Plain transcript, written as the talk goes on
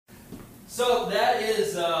So that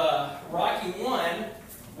is Rocky 1,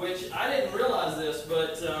 which I didn't realize this,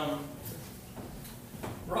 but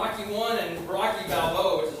Rocky 1 and Rocky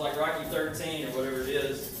Balboa, which is like Rocky 13 or whatever it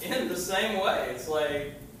is, end the same way. It's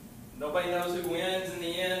like nobody knows who wins in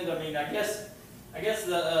the end. I mean, I guess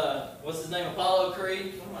the what's his name, Apollo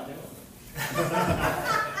Creed? What am I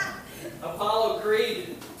doing? Apollo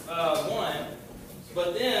Creed won,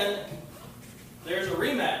 but then there's a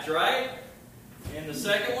rematch, right? In the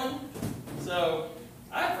second one. So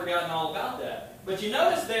I had forgotten all about that. But you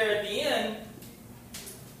notice there at the end,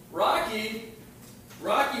 Rocky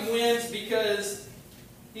wins because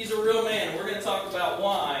he's a real man. We're going to talk about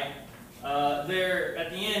why. There at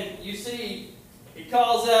the end, you see, he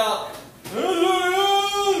calls out,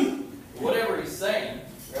 whatever he's saying,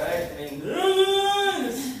 right? I mean,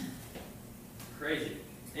 it's crazy.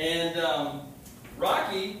 And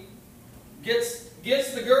Rocky gets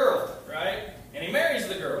the girl, right? And he marries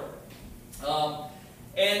the girl.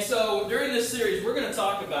 And so during this series, we're going to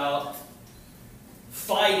talk about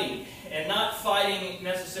fighting. And not fighting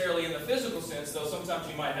necessarily in the physical sense, though sometimes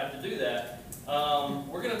you might have to do that.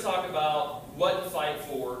 We're going to talk about what to fight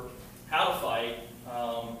for, how to fight,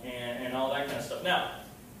 and all that kind of stuff. Now,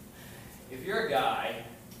 if you're a guy,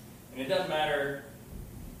 and it doesn't matter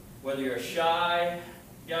whether you're a shy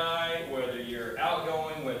guy, whether you're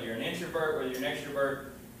outgoing, whether you're an introvert, whether you're an extrovert,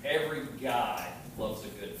 every guy loves a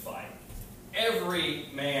good fight. Every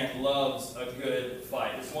man loves a good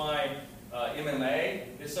fight. It's why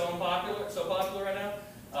MMA is so popular right now.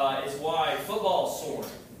 It's why football's soaring,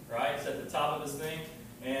 right? It's at the top of this thing.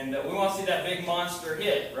 And we want to see that big monster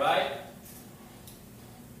hit, right?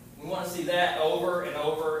 We want to see that over and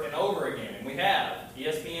over and over again. And we have.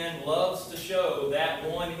 ESPN loves to show that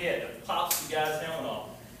one hit that pops the guy's helmet off.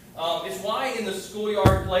 It's why in the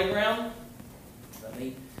schoolyard playground,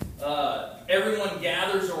 everyone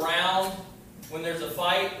gathers around when there's a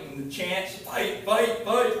fight and the chants, fight, fight,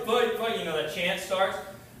 fight, fight, fight, you know, that chant starts.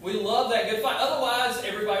 We love that good fight. Otherwise,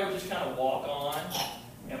 everybody would just kind of walk on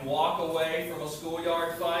and walk away from a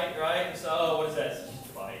schoolyard fight, right? And so, oh, what is that? It's just a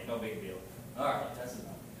fight. No big deal. All right, that's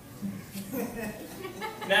enough.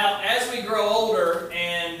 Now, as we grow older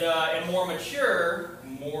and more mature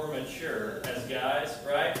as guys,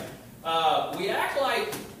 right? We act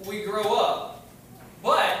like we grow up.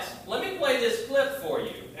 But let me play this clip for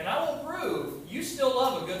you, and I will prove you still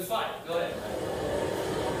love a good fight. Go ahead.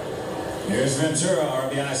 Here's Ventura,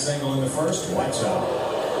 RBI single in the first. Watch out.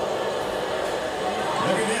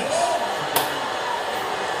 Look at this.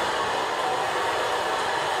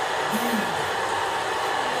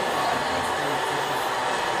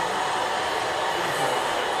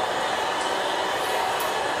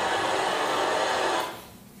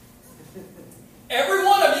 Every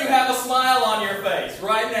one of you have a smile on your face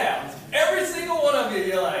right now. Every single one of you,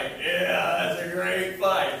 you're like, yeah, that's a great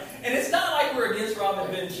fight. And it's not like we're against Robin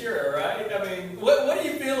Ventura, right? I mean, what are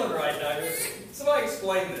you feeling right now? Somebody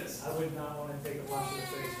explain this. I would not want to take a punch in the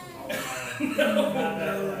face from all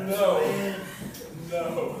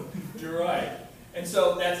No. You're right. And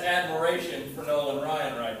so that's admiration for Nolan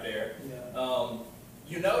Ryan right there. Yeah.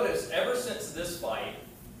 You notice, ever since this fight,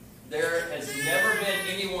 there has never been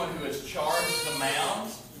anyone who has charged the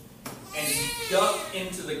mound and ducked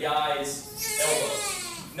into the guy's elbows.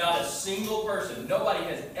 Not a single person. Nobody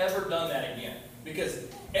has ever done that again. Because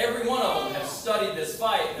every one of them have studied this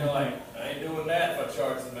fight, and they're like, I ain't doing that if I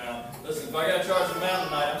charge the mound. Listen, if I got to charge the mound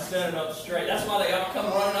tonight, I'm standing up straight. That's why they all come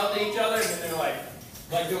running up to each other, and then they're like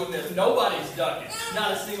doing this. Nobody's ducking.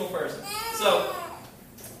 Not a single person. So,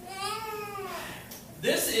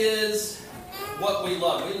 this is what we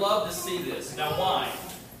love. We love to see this. Now, why?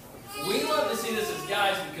 We love to see this as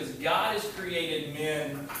guys because God has created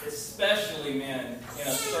men, especially men, in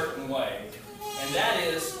a certain way. And that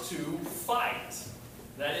is to fight.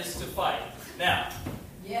 That is to fight. Now,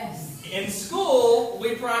 yes. In school,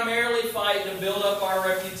 we primarily fight to build up our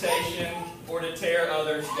reputation or to tear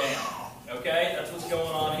others down. Okay? That's what's going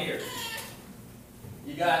on here.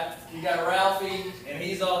 You got Ralphie, and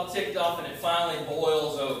he's all ticked off, and it finally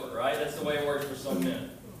boils over, right? That's the way it works for some men.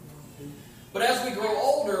 But as we grow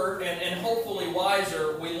older and hopefully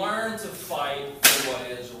wiser, we learn to fight for what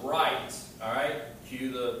is right. All right?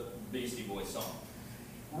 Cue the Beastie Boys song.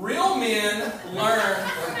 Real men learn,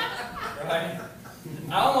 right?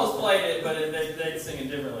 I almost played it, but they'd sing it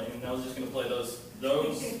differently, and I was just going to play those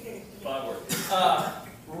 5 words.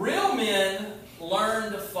 Real men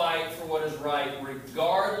learn to fight for what is right,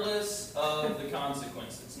 regardless of the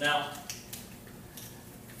consequences. Now,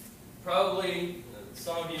 probably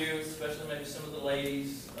some of you, especially maybe some of the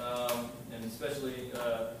ladies, and especially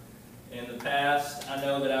In the past, I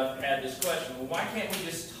know that I've had this question, well, why can't we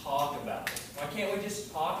just talk about it? Why can't we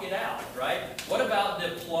just talk it out, right? What about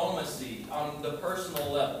diplomacy on the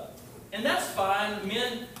personal level? And that's fine.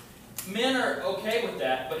 Men are okay with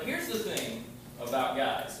that. But here's the thing about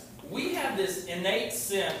guys. We have this innate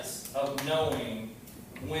sense of knowing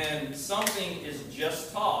when something is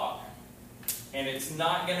just talk and it's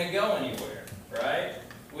not going to go anywhere, right?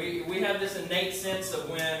 We have this innate sense of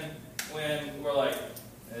when we're like,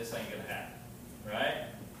 this ain't going to happen, right?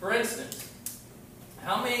 For instance,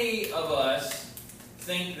 how many of us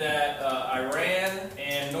think that Iran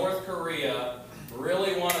and North Korea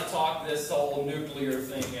really want to talk this whole nuclear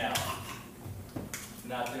thing out?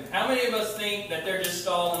 How many of us think that they're just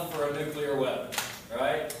stalling for a nuclear weapon,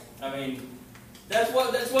 right? I mean, that's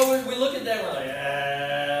what we look at that and we're like,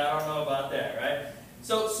 I don't know about that, right?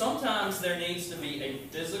 So sometimes there needs to be a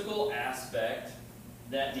physical aspect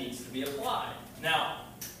that needs to be applied. Now,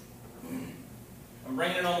 I'm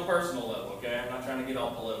bringing it on the personal level, okay? I'm not trying to get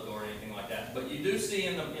all political or anything like that. But you do see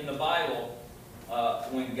in the Bible,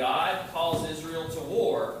 when God calls Israel to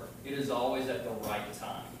war, it is always at the right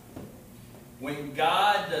time. When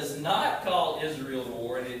God does not call Israel to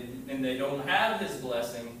war and they don't have His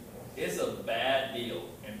blessing, it's a bad deal.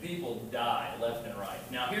 And people die left and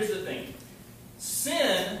right. Now, here's the thing.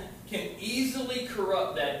 Sin can easily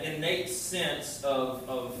corrupt that innate sense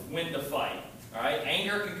of when to fight. All right?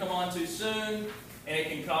 Anger can come on too soon, and it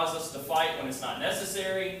can cause us to fight when it's not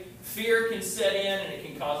necessary. Fear can set in, and it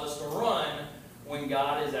can cause us to run when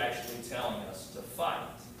God is actually telling us to fight.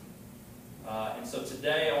 And so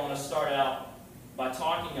today I want to start out by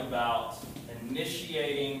talking about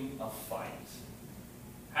initiating a fight.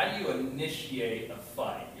 How do you initiate a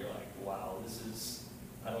fight? You're like, wow,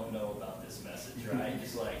 I don't know about this message, right?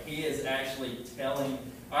 It's like he is actually telling.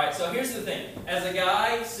 All right, so here's the thing. As a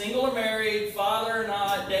guy, single or married, father or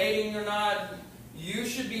not, dating or not, you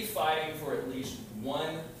should be fighting for at least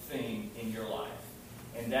one thing in your life.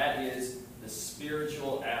 And that is the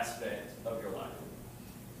spiritual aspect of your life.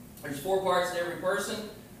 There's 4 parts to every person: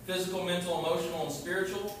 physical, mental, emotional, and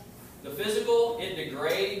spiritual. The physical, it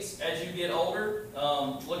degrades as you get older.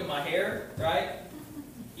 Look at my hair, right?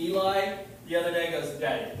 Eli, the other day goes,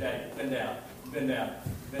 Daddy, bend down.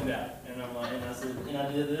 And I'm like, and I said, and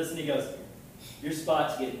I did this, and he goes, your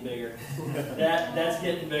spot's getting bigger. That's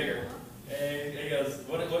getting bigger. And he goes,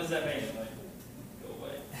 what does that mean? I'm like, go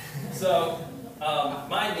away. So,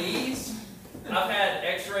 my knees, I've had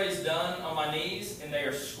x-rays done on my knees, and they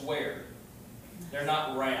are square. They're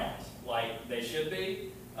not round like they should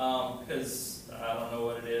be, because I don't know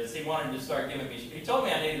what it is. He wanted to start giving me, he told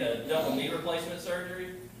me I needed a double knee replacement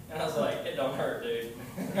surgery, and I was like, it don't hurt, dude.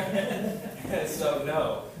 So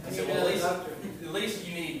no. I said, well, at least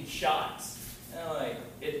you need shots. And I'm like,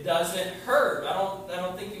 it doesn't hurt. I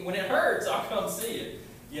don't think, when it hurts, I'll come see you.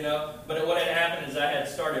 You know, but what had happened is I had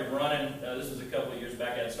started running, this was a couple of years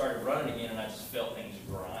back, I had started running again, and I just felt things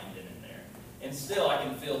grinding in there. And still I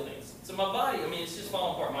can feel things. So my body, I mean, it's just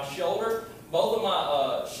falling apart. My shoulder, both of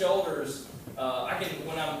my shoulders, I can,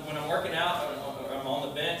 when I'm working out, or I'm on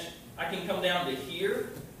the bench, I can come down to here,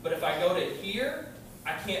 but if I go to here,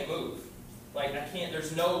 I can't move. Like, I can't,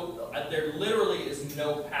 there literally is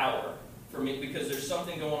no power for me, because there's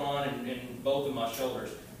something going on in both of my shoulders.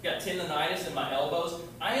 Got tendonitis in my elbows.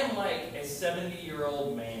 I am like a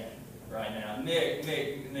 70-year-old man right now.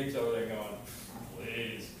 Nick's over there going,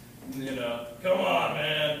 please, come on,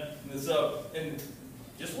 man. And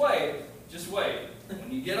just wait.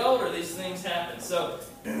 When you get older, these things happen. So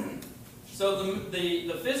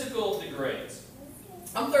the physical degrades.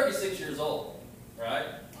 I'm 36 years old, right?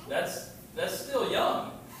 That's still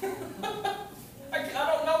young. I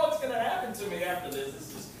don't know what's going to happen to me after this.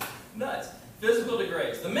 This is nuts. Physical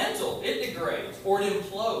degrades. The mental, it degrades, or it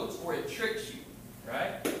implodes, or it tricks you,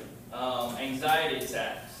 right? Anxiety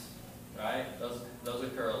attacks, right? Those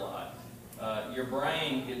occur a lot. Your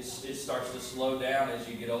brain, it starts to slow down as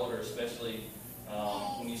you get older, especially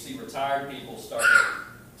when you see retired people start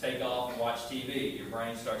to take off and watch TV. Your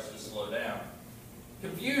brain starts to slow down.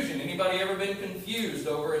 Confusion. Anybody ever been confused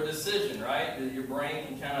over a decision, right? Your brain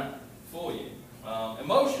can kind of fool you.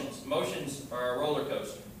 Emotions. Emotions are a roller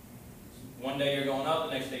coaster. One day you're going up,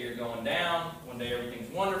 the next day you're going down. One day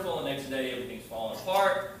everything's wonderful, the next day everything's falling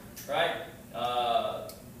apart, right?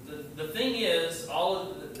 The thing is, all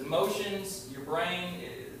of the emotions, your brain,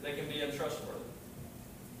 they can be untrustworthy.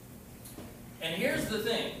 And here's the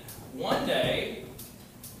thing. One day,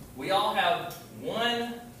 we all have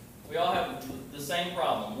the same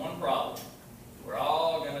problem, one problem. We're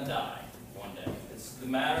all going to die one day. It's a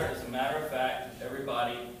matter of fact,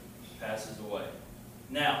 everybody passes away.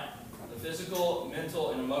 Now, The physical,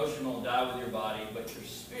 mental, and emotional die with your body, but your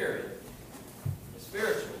spirit, the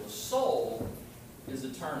spiritual, the soul, is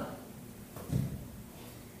eternal.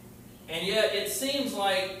 And yet it seems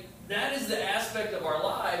like that is the aspect of our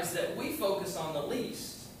lives that we focus on the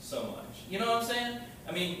least so much. You know what I'm saying?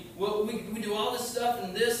 I mean, we do all this stuff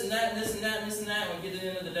and this and that and this and that and this and that, and we get to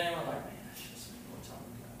the end of the day and we're like, man, I should have spent more time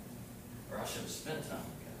with God. Or I should have spent time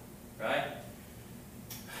with God. Right?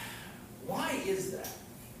 Why is that?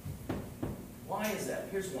 Why is that?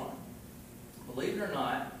 Here's why. Believe it or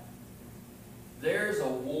not, there's a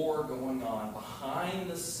war going on behind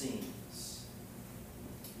the scenes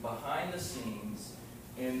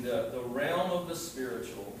in the realm of the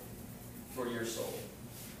spiritual for your soul.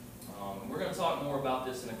 We're going to talk more about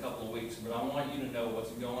this in a couple of weeks, but I want you to know what's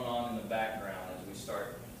going on in the background as we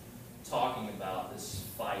start talking about this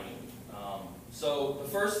fighting. So the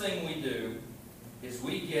first thing we do is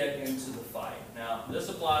we get into the fight. Now, this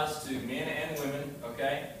applies to men and women,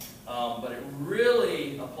 okay? But it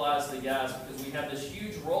really applies to guys because we have this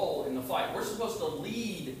huge role in the fight. We're supposed to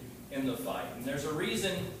lead in the fight. And there's a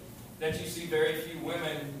reason that you see very few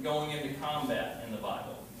women going into combat in the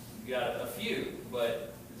Bible. You got a few,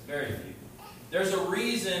 but it's very few. There's a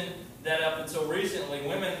reason that up until recently,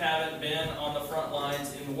 women haven't been on the front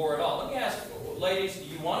lines in war at all. Let me ask, ladies, do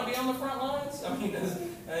you want to be on the front lines? I mean,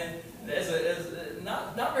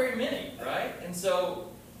 not very many, right? And so,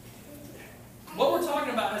 what we're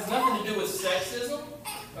talking about has nothing to do with sexism,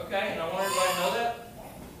 okay? And I want everybody to know that.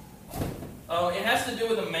 It has to do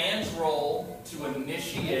with a man's role to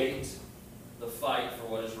initiate the fight for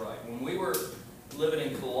what is right. When we were living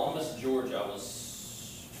in Columbus, Georgia, I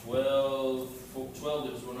was 12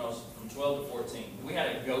 was when I was from 12 to 14. We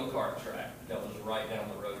had a go-kart track that was right down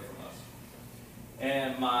the road from us.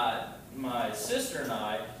 And my sister and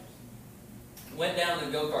I went down to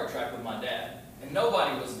the go-kart track with my dad. And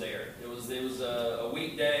nobody was there. It was a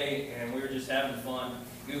weekday, and we were just having fun,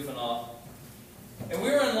 goofing off. And we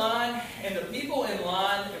were in line, and the people in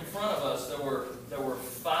line in front of us, there were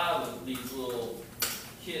 5 of these little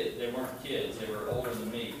kids. They weren't kids. They were older than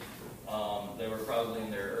me. They were probably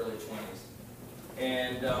in their early 20s.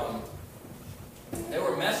 And they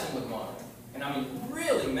were messing with one. And I mean,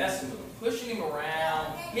 really messing with him. Pushing him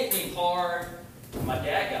around, hitting him hard. My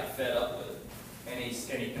dad got fed up with it. And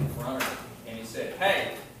he confronted him. And he said,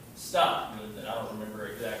 "Hey, stop." And I don't remember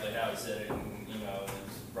exactly how he said it. And, it was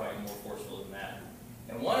probably more forceful than that.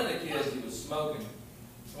 And one of the kids, he was smoking.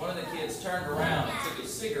 One of the kids turned around and took a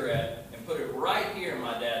cigarette and put it right here in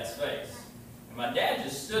my dad's face. And my dad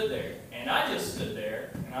just stood there. And I just stood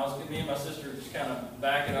there. And me and my sister just kind of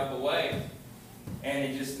backing up away.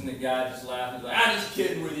 And the guy just laughed. He's like, "I'm just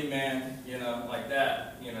kidding with you, man." Like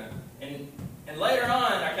that, And later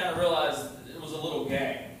on, I kind of realized it was a little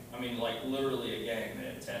gang. I mean, like literally a gang. They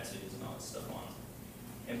had tattoos and all this stuff on.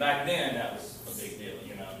 And back then, that was a big deal,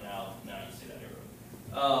 Now you see that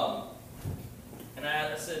everywhere. And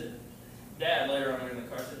I said, Dad, later on in the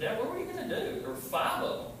car, I said, "Dad, what were you going to do? There were 5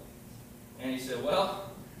 of them." And he said,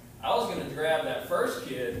 "Well, I was going to grab that first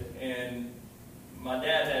kid, and my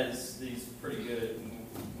dad has these pretty good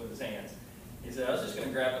with his hands. He said, I was just going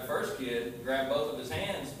to grab the first kid, grab both of his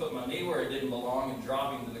hands, put my knee where it didn't belong, and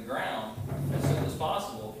drop him to the ground as soon as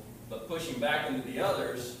possible, but push him back into the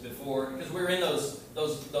others because we were in those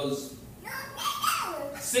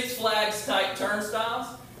Six Flags type turnstiles,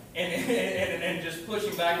 and just push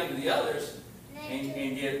him back into the others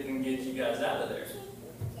and get you guys out of there."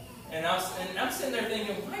 And I'm sitting there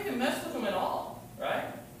thinking, why even mess with him at all, right?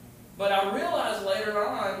 But I realized later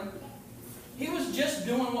on, he was just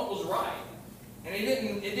doing what was right. And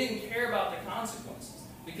it didn't care about the consequences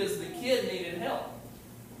because the kid needed help.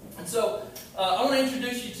 And so I want to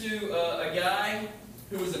introduce you to a guy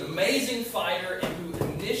who was an amazing fighter and who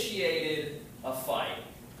initiated a fight.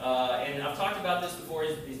 And I've talked about this before.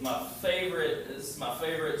 He's my favorite. This is my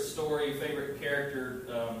favorite story, favorite character,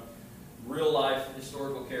 real life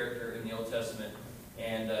historical character in the Old Testament.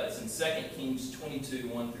 And it's in 2 Kings 22,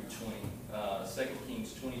 1 through 20. 2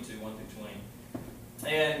 Kings 22, 1 through 20.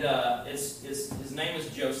 And his name is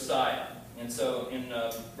Josiah. And so in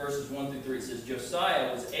verses 1 through 3, it says,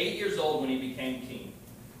 Josiah was 8 years old when he became king.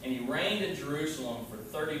 And he reigned in Jerusalem for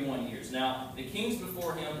 31 years. Now, the kings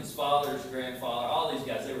before him, his father, his grandfather, all these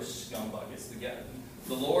guys, they were scumbuckets.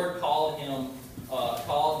 The Lord called him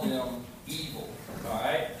evil. All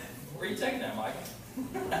right? Where are you taking that, Mike?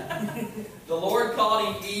 The Lord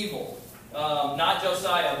called him evil. Not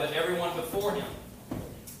Josiah, but everyone before him.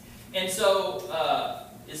 And so,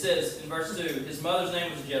 it says in verse 2, his mother's name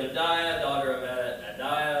was Jedediah, daughter of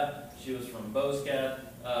Adiah. She was from Bozkath.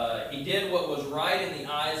 He did what was right in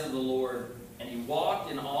the eyes of the Lord, and he walked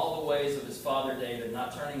in all the ways of his father David,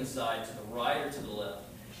 not turning aside to the right or to the left.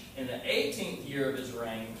 In the 18th year of his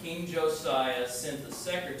reign, King Josiah sent the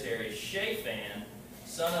secretary Shaphan,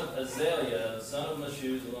 son of Azaliah, son of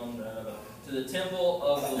Meshullam, to the temple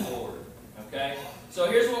of the Lord. Okay? So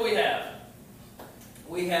here's what we have.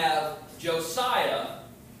 We have Josiah,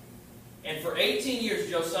 and for 18 years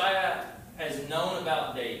Josiah has known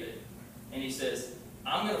about David. And he says,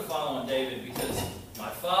 I'm going to follow on David because my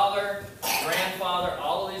father, grandfather,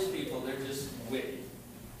 all of these people, they're just wicked.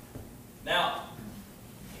 Now,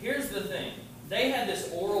 here's the thing. They had this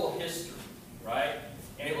oral history, right?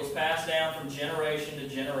 And it was passed down from generation to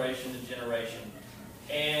generation to generation.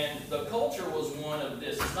 And the culture was one of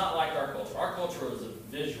this. It's not like our culture. Our culture is a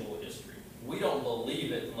visual history. We don't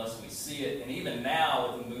believe it unless we see it. And even now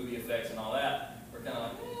with the movie effects and all that, we're kind of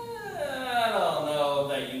like, I don't know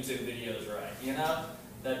if that YouTube video is right. You know?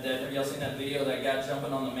 Have y'all seen that video, that guy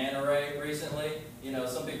jumping on the manta ray recently? You know,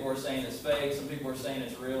 some people are saying it's fake, some people are saying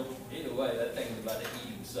it's real. Either way, that thing is about to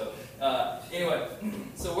eat him. So, anyway,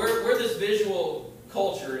 so we're this visual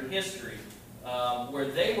culture in history where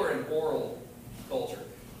they were an oral culture.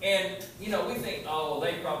 And, you know, we think, oh, well,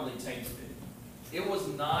 they probably tainted it. It was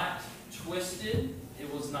not twisted.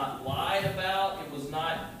 It was not lied about. It was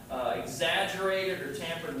not exaggerated or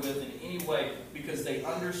tampered with in any way, because they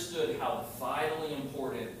understood how vitally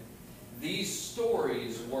important these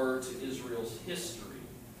stories were to Israel's history,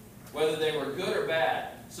 whether they were good or bad,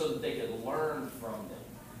 so that they could learn from them.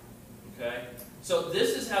 Okay? So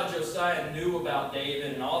this is how Josiah knew about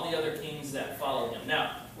David and all the other kings that followed him.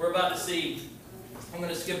 Now, we're about to see, I'm going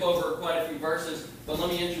to skip over quite a few verses, but let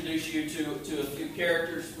me introduce you to a few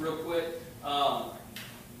characters real quick.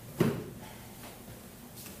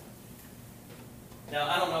 Now,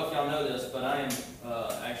 I don't know if y'all know this, but I am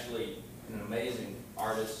actually an amazing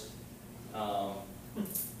artist,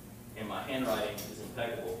 and my handwriting is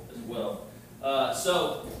impeccable as well.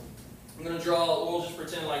 So, I'm going to draw, we'll just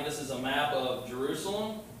pretend like this is a map of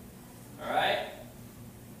Jerusalem. All right?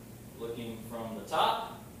 Looking from the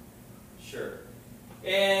top. Sure.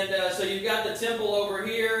 And so you've got the temple over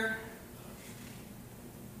here.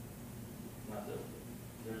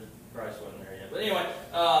 Christ wasn't there yet. But anyway,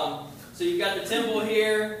 so you've got the temple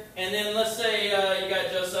here, and then let's say you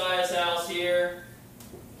got Josiah's house here.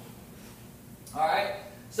 All right?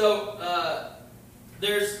 So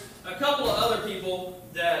there's a couple of other people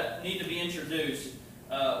that need to be introduced.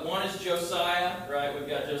 One is Josiah, right? We've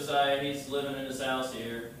got Josiah. He's living in his house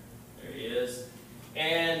here. There he is.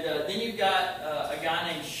 And then you've got a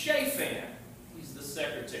guy named Shaphan. He's the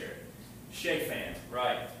secretary. Shaphan,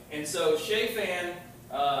 right? And so Shaphan,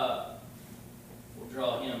 we'll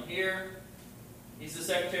draw him here. He's the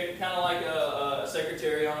secretary, kind of like a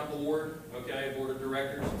secretary on a board, okay, board of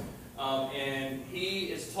directors. And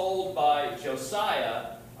he is told by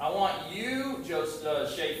Josiah, I want you,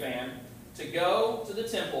 Shaphan, to go to the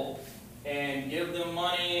temple and give them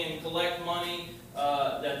money and collect money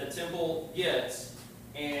that the temple gets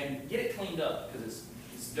and get it cleaned up, because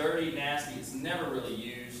it's dirty, nasty, it's never really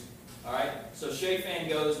used. All right, so Shaphan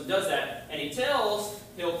goes and does that, and he tells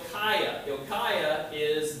Hilkiah. Hilkiah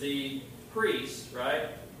is the priest, right?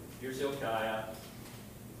 Here's Hilkiah.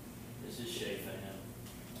 This is Shaphan.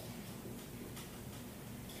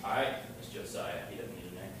 All right, that's Josiah. He doesn't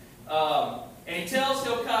need a name. And he tells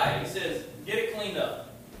Hilkiah, he says, get it cleaned up.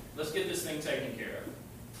 Let's get this thing taken care of.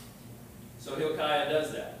 So Hilkiah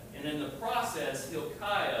does that. And in the process,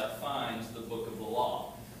 Hilkiah finds the book of the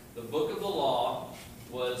law. The book of the law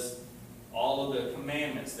was all of the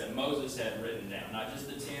commandments that Moses had written down. Not just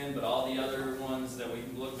the 10, but all the other ones that we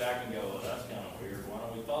can look back and go, well, that's kind of weird. Why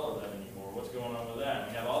don't we follow that anymore? What's going on with that?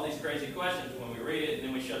 And we have all these crazy questions when we read it, and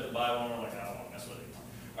then we shut the Bible and we're like, I don't want to mess with it.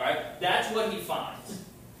 All right? That's what he finds.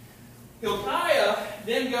 Hilkiah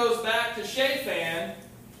then goes back to Shaphan,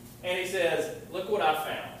 and he says, look what I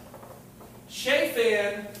found.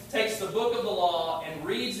 Shaphan takes the book of the law and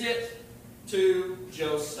reads it to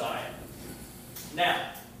Josiah.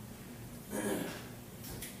 Now,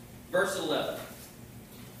 verse 11.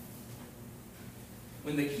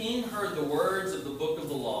 When the king heard the words of the book of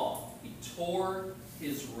the law, he tore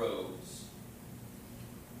his robes.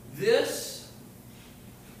 This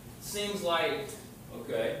seems like,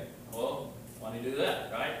 okay, well, why do you do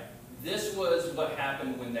that, right? This was what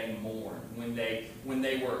happened when they mourned, when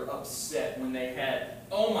they were upset, when they had,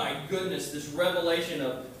 oh my goodness, this revelation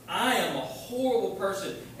of, I am a horrible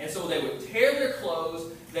person. And so they would tear their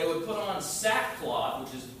clothes, they would put on sackcloth,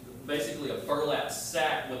 which is basically a burlap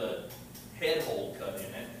sack with a head hole cut in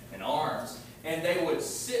it, and arms, and they would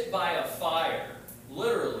sit by a fire,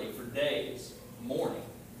 literally for days, mourning.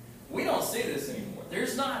 We don't see this anymore.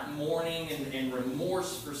 There's not mourning and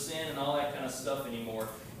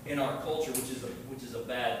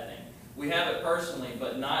We have it personally,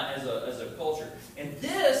 but not as a culture. And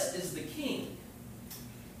this is the king.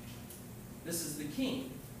 This is the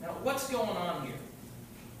king. Now, what's going on here?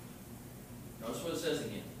 Notice what it says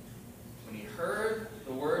again. When he heard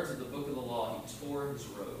the words of the book of the law, he tore his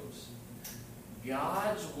robes.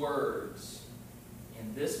 God's words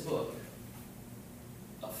in this book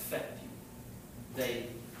affect you. They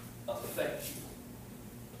affect you.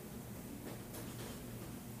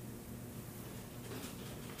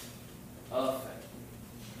 Affect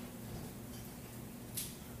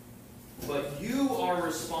you. But you are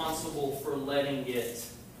responsible for letting it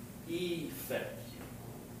affect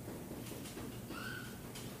you.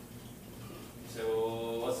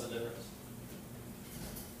 So, what's the difference?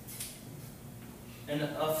 An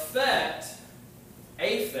affect,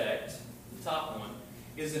 the top one,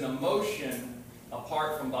 is an emotion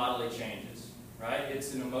apart from bodily changes, right?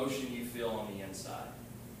 It's an emotion you feel on the inside.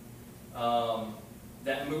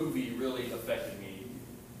 That movie really affected me.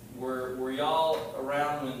 Were y'all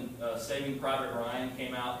around when Saving Private Ryan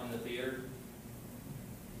came out in the theater?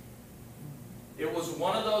 It was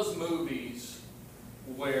one of those movies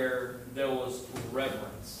where there was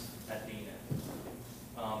reverence at the end.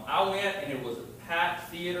 I went and it was a packed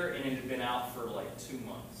theater and it had been out for like 2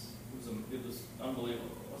 months. It was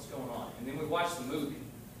unbelievable. What's going on? And then we watched the movie.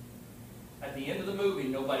 At the end of the movie,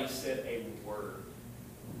 nobody said a word.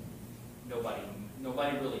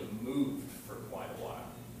 Nobody really moved for quite a while.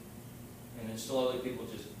 And then slowly people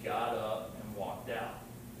just got up and walked out.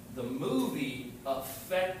 The movie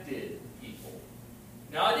affected people.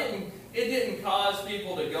 Now it didn't cause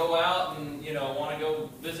people to go out and want to go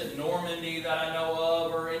visit Normandy that I know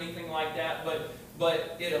of or anything like that,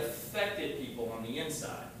 but it affected people on the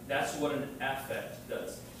inside. That's what an affect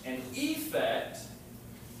does. An effect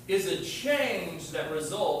is a change that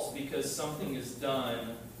results because something is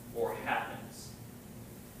done or happens.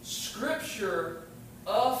 Scripture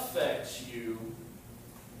affects you.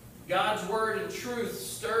 God's word and truth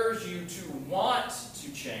stirs you to want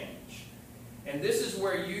to change. And this is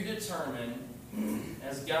where you determine,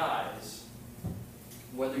 as guys,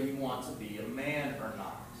 whether you want to be a man or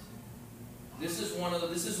not. This is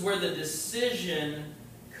where the decision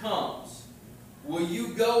comes. Will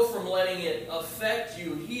you go from letting it affect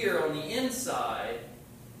you here on the inside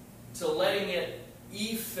to letting it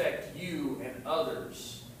affect you and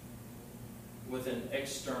others with an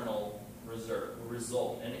external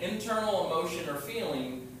result? An internal emotion or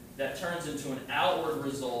feeling that turns into an outward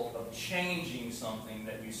result of changing something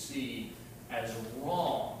that you see as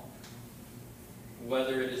wrong,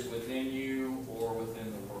 whether it is within you or within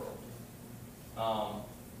the world.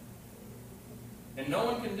 And no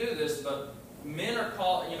one can do this, but men are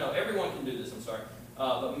called, everyone can do this,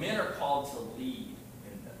 but men are called to lead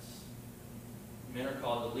in this. Men are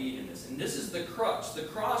called to lead in this. And this is the crux, the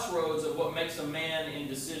crossroads of what makes a man in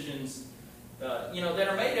decisions, that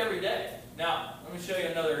are made every day. Now, let me show you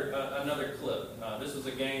another clip. This was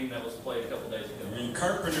a game that was played a couple days ago. And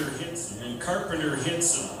Carpenter hits him.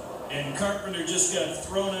 And Carpenter just got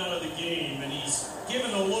thrown out of the game, and he's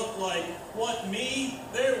given a look like, what, me?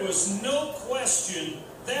 There was no question.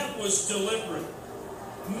 That was deliberate.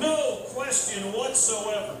 No question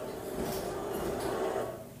whatsoever.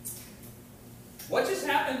 What just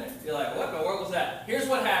happened? You're like, what in the world was that? Here's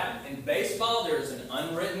what happened. In baseball, there's an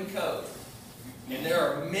unwritten code. And there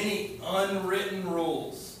are many unwritten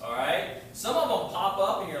rules, all right? Some of them pop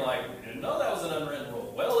up and you're like, we didn't know that was an unwritten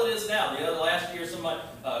rule. Well, it is now. Last year, somebody,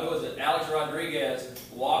 who was it? Alex Rodriguez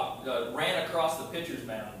ran across the pitcher's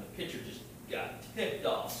mound, and the pitcher just got ticked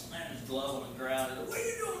off, slammed his glove on the ground, and what are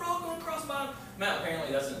you doing wrong going across my mound?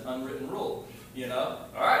 Apparently, that's an unwritten rule, All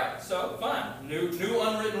right, so fine. New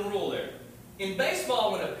unwritten rule there. In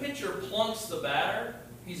baseball, when a pitcher plunks the batter,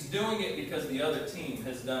 he's doing it because the other team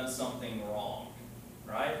has done something wrong.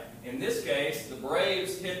 Right? In this case, the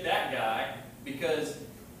Braves hit that guy because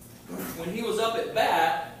when he was up at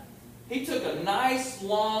bat, he took a nice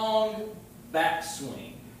long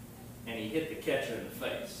backswing and he hit the catcher in the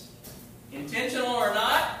face. Intentional or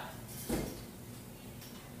not,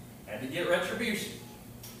 had to get retribution.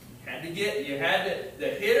 The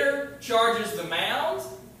hitter charges the mound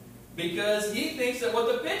because he thinks that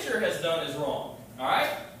what the pitcher has done is wrong. All right?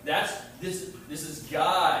 This is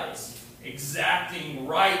guys exacting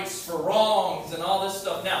rights for wrongs and all this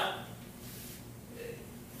stuff. Now,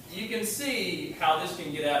 you can see how this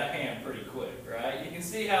can get out of hand pretty quick, right? You can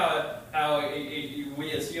see how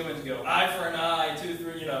we as humans go eye for an eye, tooth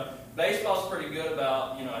for, Baseball's pretty good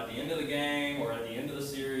about, at the end of the game or at the end of the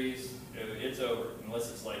series, it's over.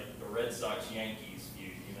 Unless it's like the Red Sox-Yankees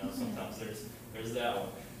feud, sometimes there's that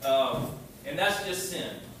one. And that's just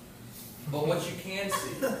sin. But what you can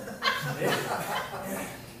see...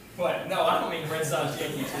 What? No, I don't mean Red Sox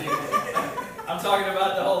Yankees. I'm talking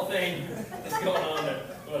about the whole thing that's going on there.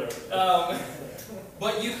 Whatever.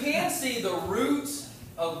 But you can see the roots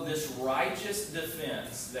of this righteous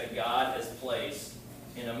defense that God has placed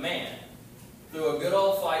in a man through a good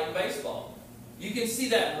old fight in baseball. You can see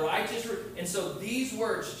that righteous root. And so these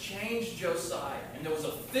words changed Josiah. And there was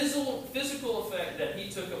a physical effect that he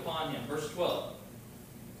took upon him. Verse 12.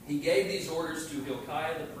 He gave these orders to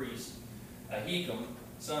Hilkiah the priest, Ahikam,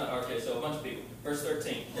 son. Okay, so a bunch of people. Verse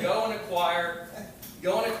 13. Go and inquire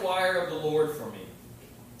of the Lord for me,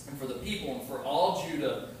 and for the people, and for all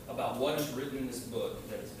Judah, about what is written in this book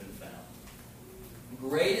that has been found.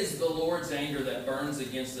 Great is the Lord's anger that burns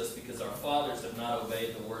against us, because our fathers have not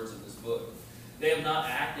obeyed the words of this book. They have not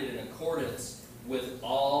acted in accordance with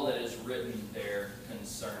all that is written there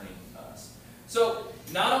concerning us. So,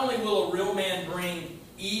 not only will a real man bring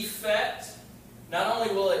effect, not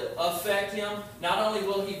only will it affect him, not only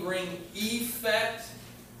will he bring effect,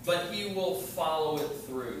 but he will follow it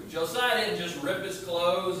through. Josiah didn't just rip his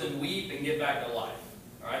clothes and weep and get back to life.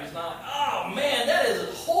 All right, he's not like, oh man, that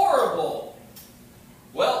is horrible.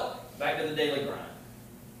 Well, back to the daily grind.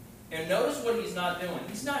 And notice what he's not doing.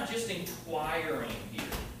 He's not just inquiring here.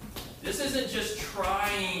 This isn't just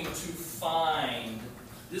trying to find.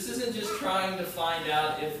 This isn't just trying to find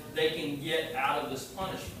out if they can get out of this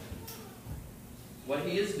punishment. What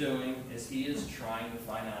he is doing is he is trying to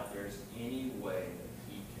find out if there's any way that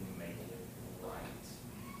he can make it right.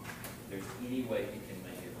 If there's any way he can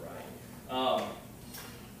make it right.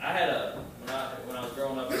 I had when I was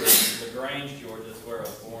growing up in LaGrange, Georgia, that's where I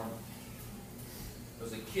was born. There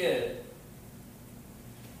was a kid,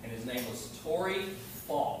 and his name was Torrey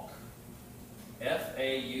Falk. Faulk.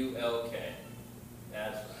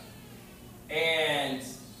 That's right. And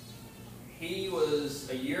he was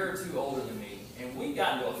a year or two older than me, and we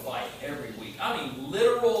got into a fight every week. I mean,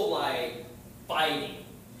 literal, like, fighting.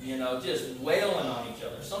 You know, just wailing on each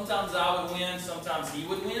other. Sometimes I would win, sometimes he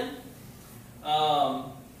would win.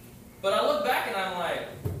 But I look back and I'm like,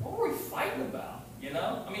 what were we fighting about? You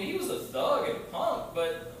know? I mean, he was a thug and a punk,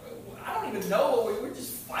 but I don't even know what we were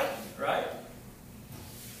just fighting, right?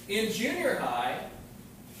 In junior high,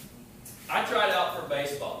 I tried out for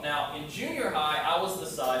baseball. Now, in junior high, I was the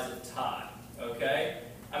size of Todd, okay?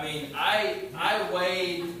 I mean, I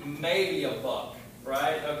weighed maybe a buck,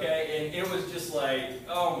 right? Okay? And it was just like,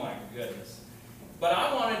 oh my goodness. But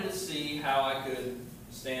I wanted to see how I could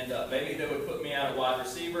stand up. Maybe they would put me out at wide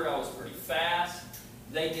receiver. I was pretty fast.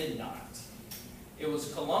 They did not. It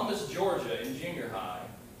was Columbus, Georgia in junior high,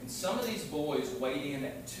 and some of these boys weighed in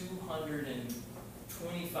at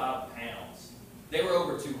 225 pounds. They were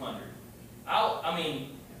over 200.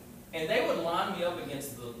 And they would line me up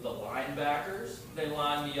against the linebackers. They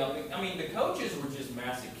lined me up. I mean, the coaches were just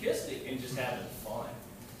masochistic and just having fun.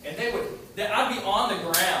 And I'd be on the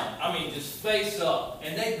ground, I mean, just face up.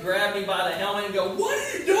 And they'd grab me by the helmet and go, what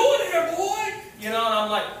are you doing here, boy? You know, and I'm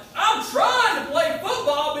like, I'm trying to play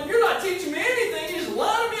football, but you're not teaching me anything. You're just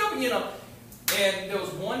lining me up, you know. And there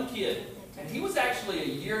was one kid, and he was actually a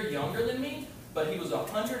year younger than me, but he was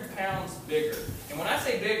 100 pounds bigger. And when I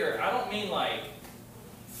say bigger, I don't mean like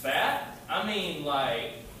fat. I mean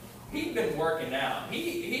like he'd been working out.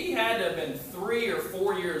 He had to have been 3 or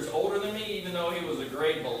 4 years older than me, even though he was a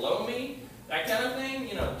grade below me. That kind of thing,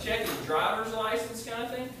 you know, check his driver's license kind of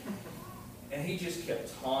thing. And he just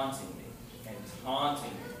kept taunting me and taunting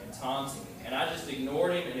me and taunting me. And I just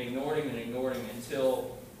ignored him and ignored him and ignored him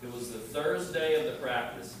until it was the Thursday of the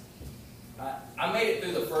practice. I made it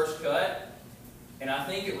through the first cut. And I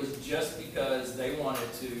think it was just because they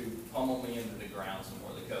wanted to pummel me into the ground some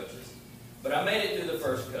more, the coaches. But I made it through the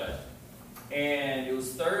first cut. And it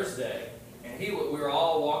was Thursday. And we were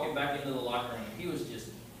all walking back into the locker room. And he was just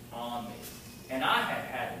on me. And I had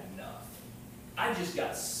had enough. I just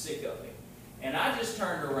got sick of it. And I just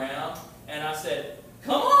turned around and I said,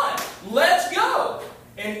 come on, let's go.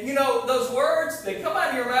 And you know, those words, they come out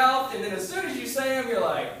of your mouth. And then as soon as you say them, you're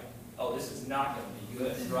like, oh, this is not going to be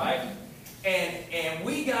good, right? And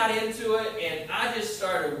we got into it, and I just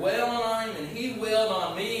started wailing on him, and he wailed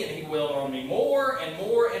on me, and he wailed on me more and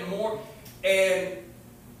more and more. And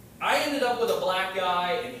I ended up with a black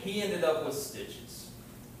eye, and he ended up with stitches.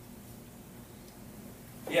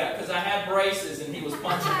 Yeah, because I had braces, and he was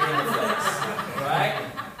punching me in the face. Right?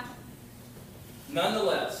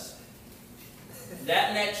 Nonetheless,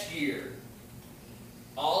 that next year,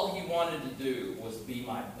 all he wanted to do was be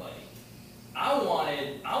my buddy. I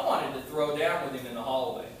wanted to throw down with him in the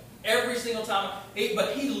hallway. Every single time.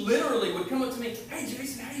 But he literally would come up to me, hey,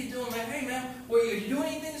 Jason, how you doing, man? Hey, man, are you doing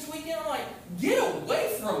anything this weekend? I'm like, get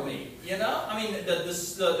away from me. You know, I mean,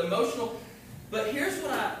 the emotional. But here's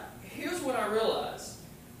what I realized.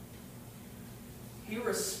 He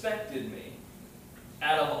respected me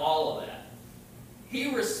out of all of that.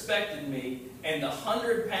 He respected me, and the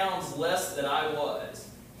 100 pounds less that I was,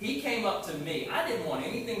 he came up to me. I didn't want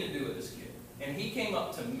anything to do with this kid, and he came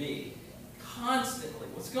up to me constantly.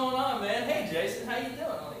 What's going on, man? Hey, Jason, how you doing?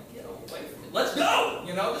 I'm like, get away from me. Let's go.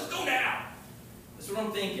 You know, just go now. That's what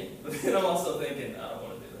I'm thinking. But then I'm also thinking, I don't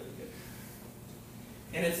want to do that again.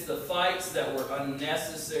 And it's the fights that were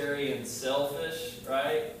unnecessary and selfish,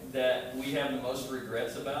 right, that we have the most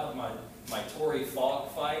regrets about. My Tory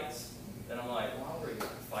Falk fights, that I'm like, why were you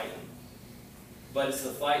fighting? But it's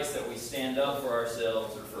the fights that we stand up for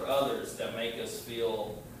ourselves or for others that make us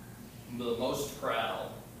feel the most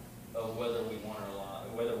proud of whether we won or lost,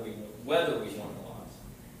 whether we won or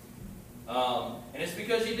lost. And it's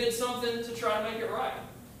because you did something to try to make it right.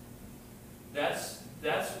 That's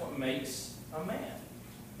what makes a man.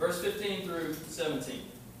 Verse 15 through 17.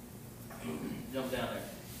 Jump down there.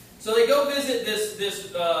 So they go visit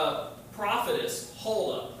this prophetess,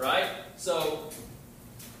 Huldah, right? So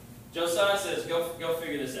Josiah says, go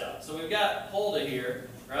figure this out. So we've got Huldah here,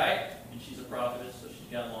 right? And she's a prophetess, so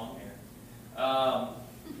she's got long hair.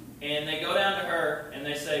 And they go down to her and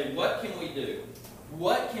they say, what can we do?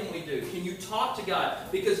 What can we do? Can you talk to God?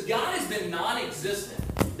 Because God has been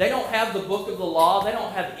non-existent. They don't have the book of the law. They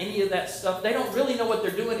don't have any of that stuff. They don't really know what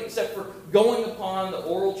they're doing except for going upon the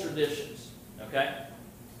oral traditions. Okay?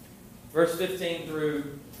 Verse 15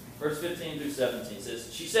 through 17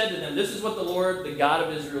 says, she said to them, this is what the Lord, the God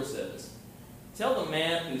of Israel, says. Tell the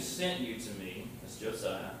man who sent you to me, that's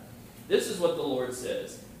Josiah, this is what the Lord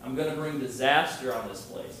says. I'm going to bring disaster on this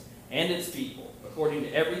place and its people, according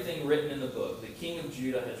to everything written in the book the king of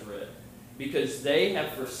Judah has read, because they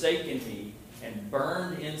have forsaken me and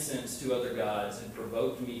burned incense to other gods and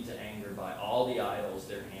provoked me to anger by all the idols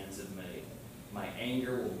their hands have made. My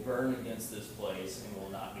anger will burn against this place and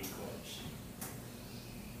will not be quenched.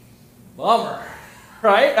 Bummer,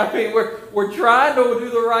 right? I mean, we're trying to do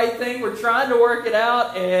the right thing. We're trying to work it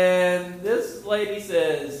out, and this lady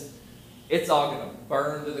says it's all going to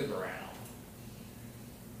burn to the ground.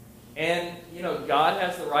 And, you know, God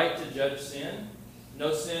has the right to judge sin.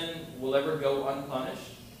 No sin will ever go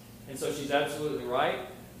unpunished. And so she's absolutely right.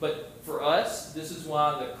 But for us, this is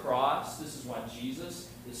why the cross, this is why Jesus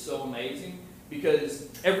is so amazing. Because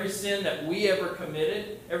every sin that we ever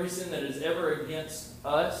committed, every sin that is ever against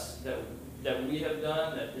us, that we have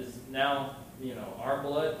done, that is now, you know, our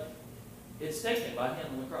blood, it's taken by Him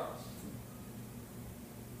on the cross.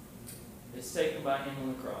 It's taken by Him on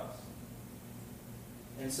the cross.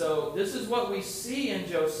 And so this is what we see in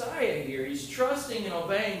Josiah here. He's trusting and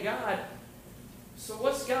obeying God. So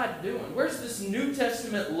what's God doing? Where's this New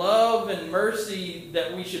Testament love and mercy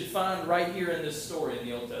that we should find right here in this story in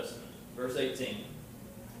the Old Testament? Verse 18.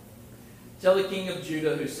 Tell the king of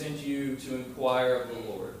Judah who sent you to inquire of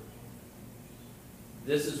the Lord.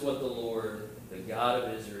 This is what the Lord, the God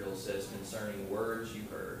of Israel, says concerning words you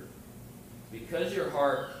heard. Because your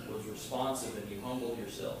heart was responsive and you humbled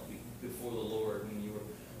yourself before the Lord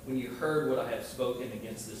when you heard what I have spoken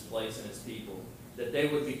against this place and its people, that they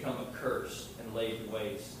would become accursed and laid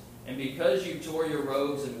waste. And because you tore your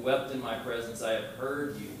robes and wept in my presence, I have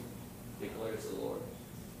heard you, declares the Lord.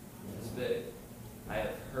 It's big. I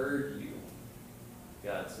have heard you,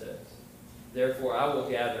 God says. Therefore I will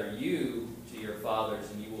gather you to your fathers,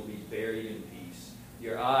 and you will be buried in peace.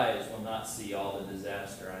 Your eyes will not see all the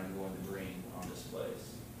disaster I am going to bring on this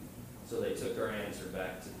place. So they took her answer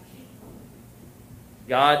back to the king.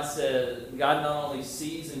 God not only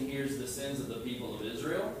sees and hears the sins of the people of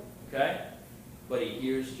Israel, okay, but He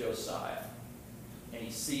hears Josiah. And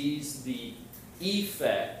He sees the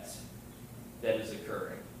effect that is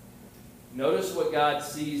occurring. Notice what God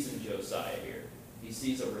sees in Josiah here. He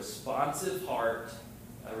sees a responsive heart,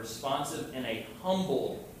 a responsive and a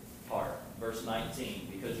humble heart. Verse 19,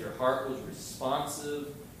 because your heart was responsive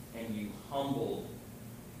and you humbled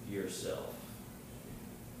yourself.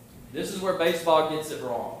 This is where baseball gets it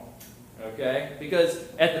wrong. Okay? Because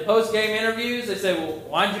at the post-game interviews, they say, well,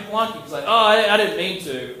 why'd you plunk it? It's like, oh, I didn't mean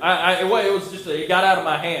to. It was just, it got out of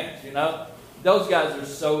my hands, you know? Those guys are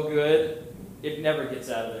so good, it never gets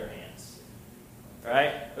out of their hands.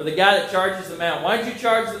 Right? Or the guy that charges the mound. Why'd you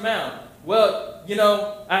charge the mound? Well, you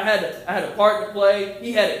know, I had a part to play.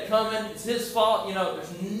 He had it coming. It's his fault. You know,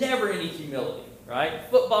 there's never any humility. Right?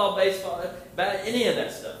 Football, baseball, any of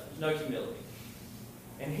that stuff. There's no humility.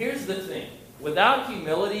 And here's the thing. Without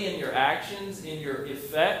humility in your actions, in your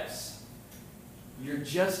effects, you're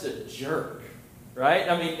just a jerk. right?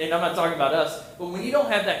 I mean, and I'm not talking about us, but when you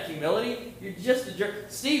don't have that humility, you're just a jerk.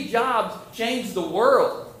 Steve Jobs changed the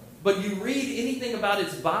world, but you read anything about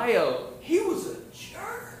his bio, he was a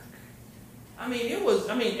jerk. I mean,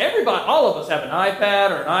 everybody, all of us have an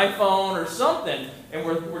iPad or an iPhone or something, and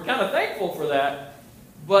we're kind of thankful for that.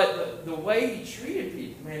 But the way he treated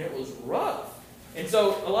people, man, it was rough. And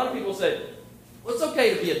so a lot of people say, well, it's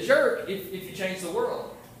okay to be a jerk if you change the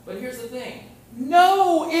world. But here's the thing.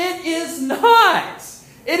 No, it is not.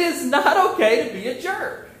 It is not okay to be a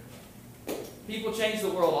jerk. People change the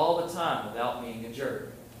world all the time without being a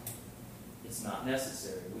jerk. It's not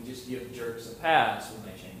necessary. We just give jerks a pass when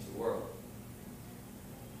they change the world.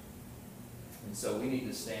 And so we need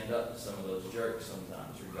to stand up to some of those jerks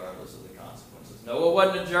sometimes, regardless of the consequences. Noah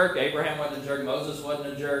wasn't a jerk. Abraham wasn't a jerk. Moses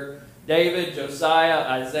wasn't a jerk. David, Josiah,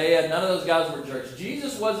 Isaiah, none of those guys were jerks.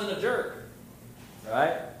 Jesus wasn't a jerk.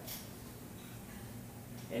 Right?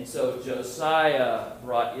 And so Josiah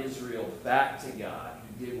brought Israel back to God.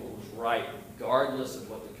 He did what was right, regardless of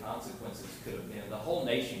what the consequences could have been. The whole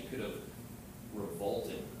nation could have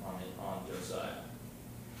revolted on Josiah.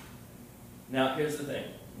 Now, here's the thing.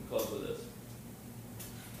 We'll close with this.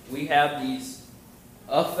 We have these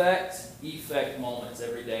effect moments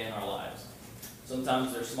every day in our lives.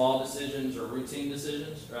 Sometimes they're small decisions or routine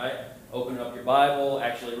decisions, right? Opening up your Bible,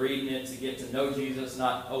 actually reading it to get to know Jesus,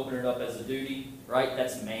 not opening it up as a duty, right?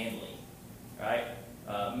 That's manly, right?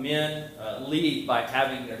 Men lead by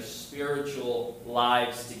having their spiritual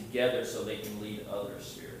lives together so they can lead others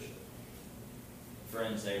spiritually.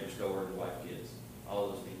 Friends, neighbors, co-workers, wife, kids, all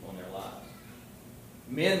those people in their lives.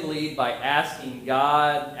 Men lead by asking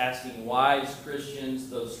God, asking wise Christians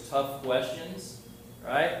those tough questions,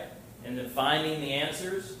 right? And then finding the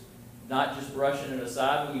answers, not just brushing it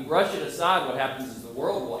aside. When you brush it aside, what happens is the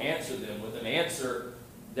world will answer them with an answer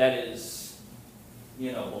that is,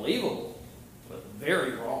 believable, but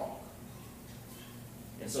very wrong.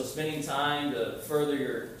 And so spending time to further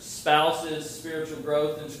your spouse's spiritual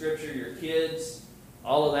growth in Scripture, your kids,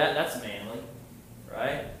 all of that, that's manly,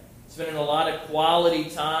 right? Spending a lot of quality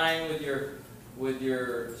time with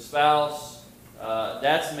your spouse,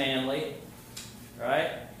 that's manly, right?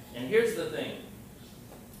 And here's the thing.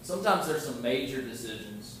 Sometimes there's some major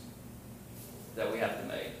decisions that we have to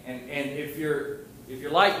make. And if you're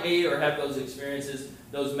like me or have those experiences,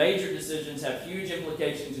 those major decisions have huge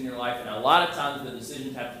implications in your life, and a lot of times the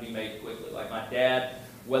decisions have to be made quickly. Like my dad,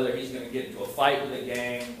 whether he's going to get into a fight with a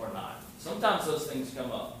gang or not. Sometimes those things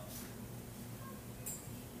come up.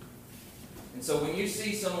 And so when you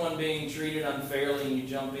see someone being treated unfairly and you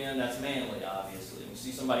jump in, that's manly, obviously. When you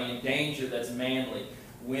see somebody in danger, that's manly.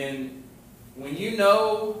 When you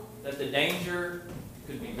know that the danger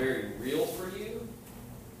could be very real for you,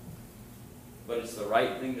 but it's the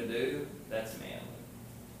right thing to do, that's manly.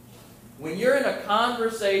 When you're in a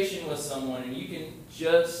conversation with someone and you can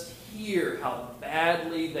just hear how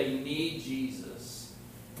badly they need Jesus,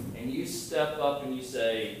 and you step up and you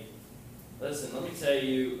say, listen, let me tell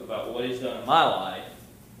you about what he's done in my life,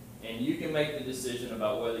 and you can make the decision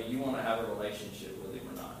about whether you want to have a relationship with him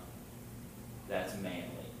or not. That's manly.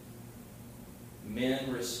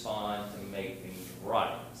 Men respond to make things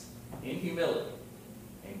right in humility,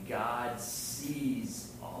 and God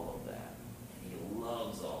sees all of that, and he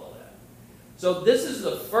loves all of that. So this is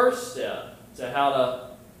the first step to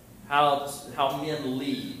how men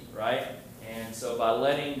lead, right? And so by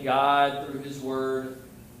letting God, through his word,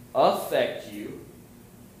 affect you,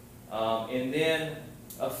 and then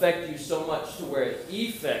affect you so much to where it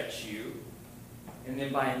affects you, and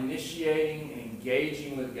then by initiating and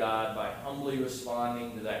engaging with God, by humbly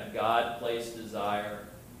responding to that God-placed desire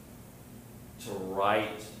to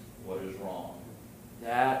right what is wrong.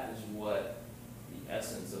 That is what the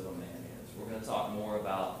essence of a man is. We're going to talk more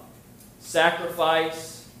about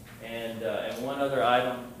sacrifice and one other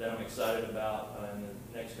item that I'm excited about in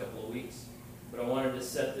the next couple of weeks. But I wanted to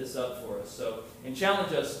set this up for us and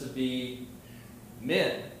challenge us to be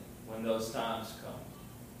men when those times come.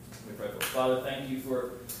 Let me pray for us. Father, thank you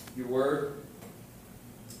for your word.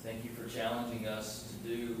 Thank you for challenging us to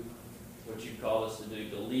do what you call us to do,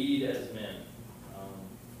 to lead as men.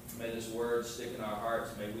 May this word stick in our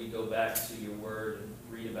hearts. May we go back to your word and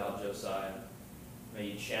read about Josiah. May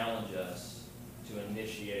you challenge us to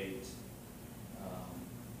initiate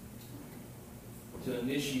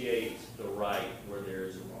the right where there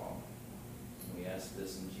is a wrong. And we ask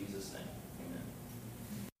this in Jesus' name.